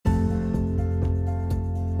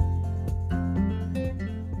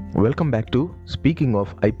Welcome back to Speaking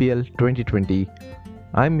of IPL 2020.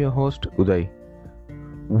 I'm your host Uday.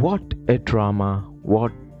 What a drama,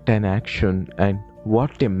 what an action, and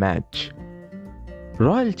what a match.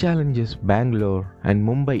 Royal Challengers Bangalore and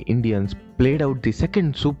Mumbai Indians played out the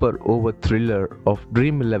second super over thriller of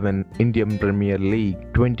Dream 11 Indian Premier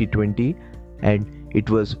League 2020, and it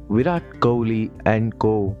was Virat Kohli and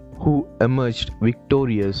co who emerged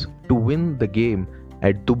victorious to win the game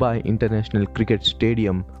at Dubai International Cricket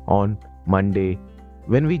Stadium on Monday.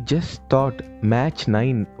 When we just thought match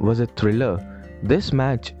 9 was a thriller, this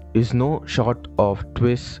match is no short of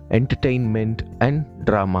twists, entertainment, and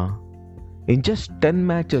drama. In just 10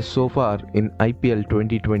 matches so far in IPL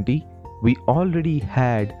 2020, we already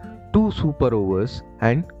had 2 super overs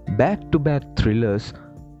and back to back thrillers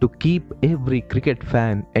to keep every cricket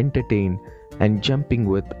fan entertained and jumping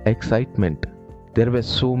with excitement. There were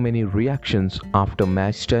so many reactions after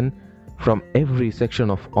match 10 from every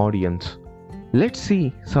section of audience. Let's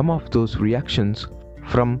see some of those reactions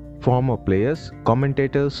from former players,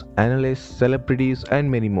 commentators, analysts, celebrities,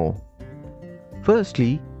 and many more.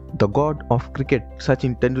 Firstly, the god of cricket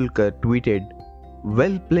Sachin Tendulkar tweeted,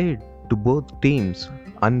 "Well played to both teams,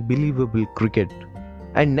 unbelievable cricket."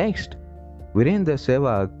 And next, Virendra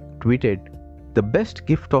Sehwag tweeted, "The best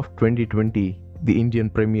gift of 2020, the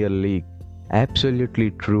Indian Premier League."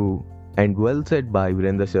 Absolutely true and well said by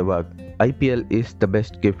Virendra Sehwag. IPL is the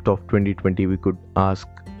best gift of 2020 we could ask.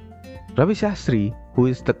 Ravi Shastri, who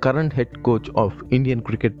is the current head coach of Indian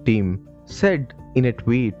cricket team, said in a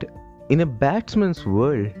tweet, "In a batsman's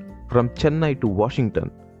world, from Chennai to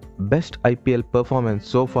Washington, best IPL performance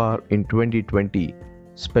so far in 2020.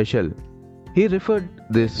 Special." He referred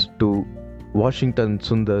this to Washington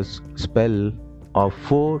Sundar's spell of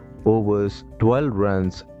 4 overs, 12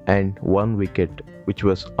 runs and 1 wicket, which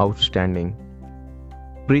was outstanding.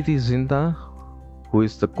 Preeti Zinta, who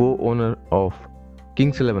is the co-owner of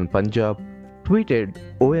Kings 11 Punjab, tweeted,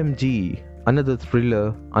 "OMG, another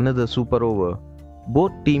thriller, another super over.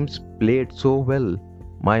 Both teams played so well.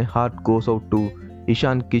 My heart goes out to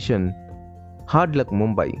Ishan Kishan. Hard luck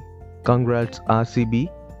Mumbai. Congrats RCB."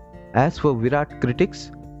 As for Virat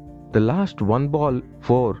critics, the last 1 ball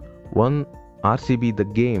 4 won RCB the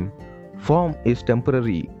game. Form is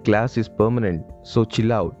temporary, class is permanent, so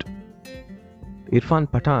chill out. Irfan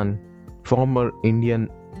Pathan, former Indian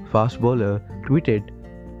fast bowler, tweeted,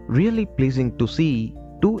 "Really pleasing to see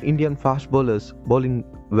 2 Indian fast bowlers bowling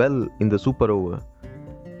well in the super over."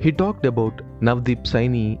 He talked about Navdeep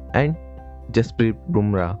Saini and Jasprit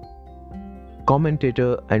Bumrah.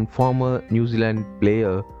 Commentator and former New Zealand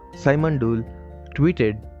player Simon Doull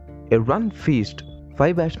tweeted, "A run feast,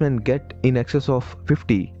 5 batsmen get in excess of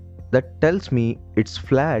 50. That tells me it's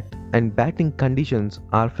flat and batting conditions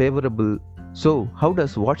are favorable. So how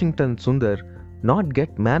does Washington Sundar not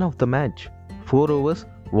get man of the match? 4 overs,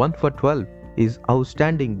 1 for 12 is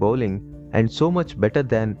outstanding bowling and so much better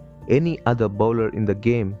than any other bowler in the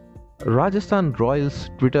game." Rajasthan Royals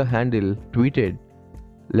Twitter handle tweeted,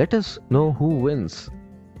 "Let us know who wins.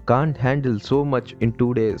 Can't handle so much in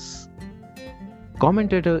 2 days."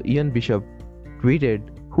 Commentator Ian Bishop tweeted,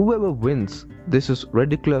 "Whoever wins, this is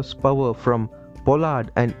ridiculous power from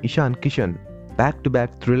Pollard and Ishan Kishan.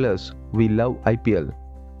 Back-to-back thrillers. We love IPL."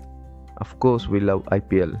 Of course we love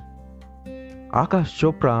IPL. Akash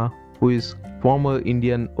Chopra, who is former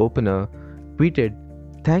Indian opener, tweeted,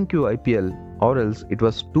 "Thank you IPL, or else it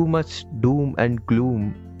was too much doom and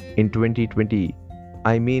gloom in 2020.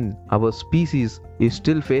 I mean, our species is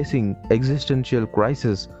still facing existential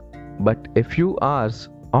crisis, but a few hours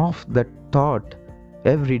off that thought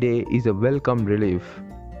every day is a welcome relief."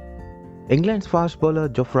 England's fast bowler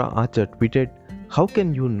Jofra Archer tweeted, "How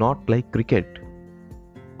can you not like cricket?"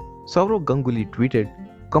 Sourav Ganguly tweeted,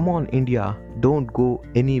 "Come on India, don't go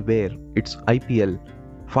anywhere. It's IPL.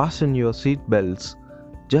 Fasten your seatbelts.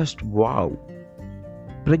 Just wow."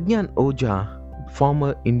 Pragyan Oja,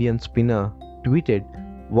 former Indian spinner, tweeted,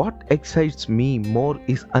 "What excites me more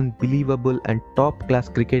is unbelievable and top-class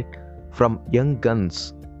cricket from young guns.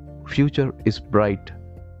 Future is bright."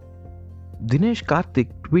 Dinesh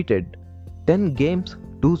Karthik tweeted, "10 games,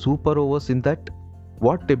 2 super overs in that.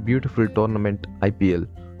 What a beautiful tournament IPL.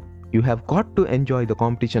 You have got to enjoy the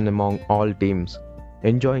competition among all teams,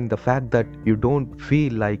 enjoying the fact that you don't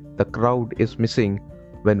feel like the crowd is missing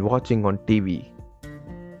when watching on TV."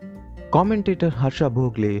 Commentator Harsha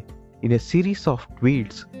Bhogle, in a series of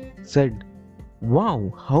tweets, said, "Wow,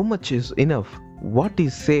 how much is enough? What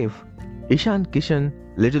is safe? Ishan Kishan,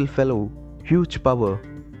 little fellow, huge power.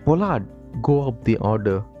 Pollard, go up the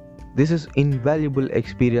order. This is invaluable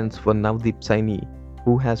experience for Navdeep Saini,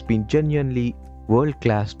 who has been genuinely world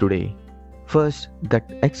class today. First,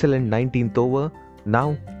 that excellent 19th over,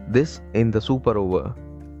 now this in the super over.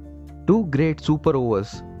 Two great super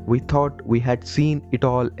overs. We thought we had seen it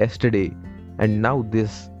all yesterday, and now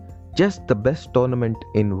this. Just the best tournament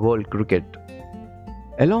in world cricket.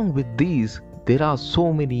 Along with these, there are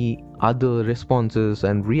so many other responses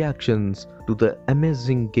and reactions to the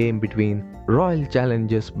amazing game between Royal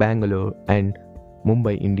Challengers Bangalore and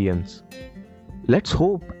Mumbai Indians. Let's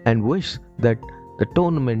hope and wish that the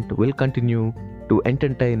tournament will continue to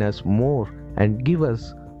entertain us more and give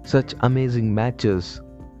us such amazing matches.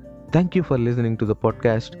 Thank you for listening to the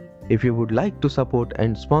podcast. If you would like to support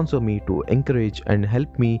and sponsor me to encourage and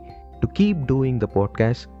help me to keep doing the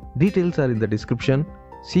podcast, details are in the description.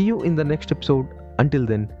 See you in the next episode. Until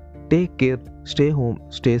then, take care, stay home,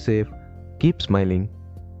 stay safe, keep smiling.